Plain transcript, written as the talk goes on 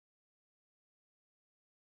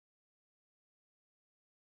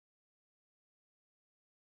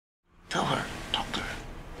Tell her. Talk to her.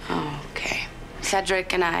 Oh, okay.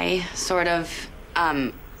 Cedric and I sort of,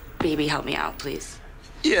 baby, help me out, please.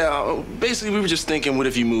 Yeah, basically, we were just thinking, what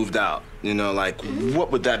if you moved out? You know, like,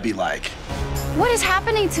 what would that be like? What is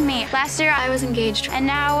happening to me? Last year I was engaged, and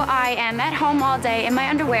now I am at home all day in my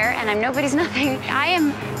underwear, and I'm nobody's nothing. I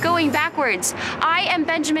am going backwards. I am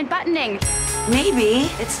Benjamin Buttoning. Maybe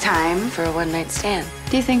it's time for a one-night stand.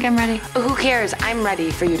 Do you think I'm ready? Who cares? I'm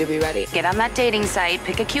ready for you to be ready. Get on that dating site,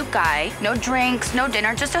 pick a cute guy. No drinks, no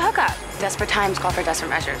dinner, just a hookup. Desperate times call for desperate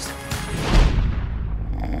measures.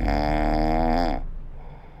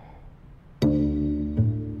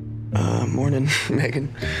 Morning,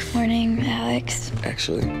 Megan. Morning, Alex.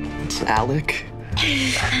 Actually, it's Alec.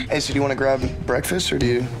 Hey, so do you want to grab breakfast, or do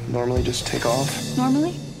you normally just take off?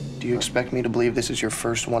 Normally? Do you expect me to believe this is your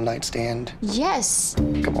first one-night stand? Yes.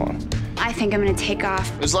 Come on. I think I'm gonna take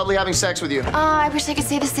off. It was lovely having sex with you. I wish I could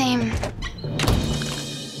say the same.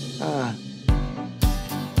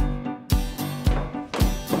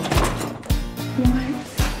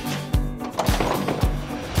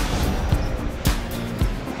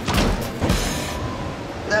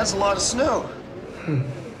 That's a lot of snow.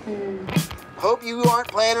 Hope you aren't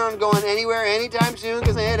planning on going anywhere anytime soon,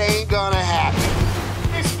 because it ain't gonna happen.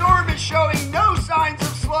 This storm is showing no signs of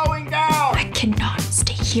slowing down. I cannot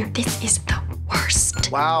stay here. This is the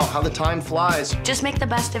worst. Wow, how the time flies. Just make the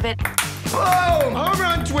best of it. Boom! Home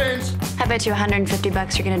run, Twins! I bet you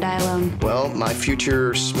 $150 you're gonna die alone. Well, my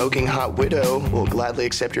future smoking hot widow will gladly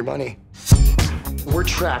accept your money. We're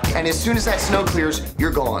trapped, and as soon as that snow clears,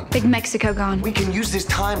 you're gone. Big Mexico gone. We can use this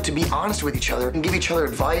time to be honest with each other and give each other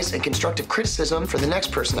advice and constructive criticism for the next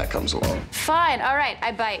person that comes along. Fine, all right,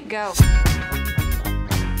 I bite, go.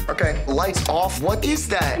 Okay, lights off. What is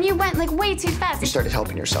that? And you went like way too fast. You started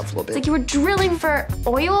helping yourself a little bit. Like you were drilling for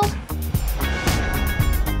oil?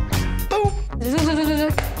 Boom.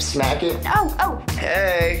 Smack it. Oh.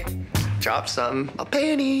 Hey, drop something. My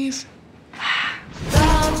panties.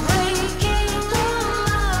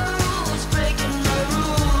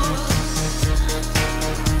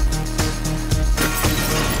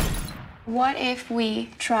 What if we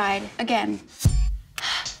tried again?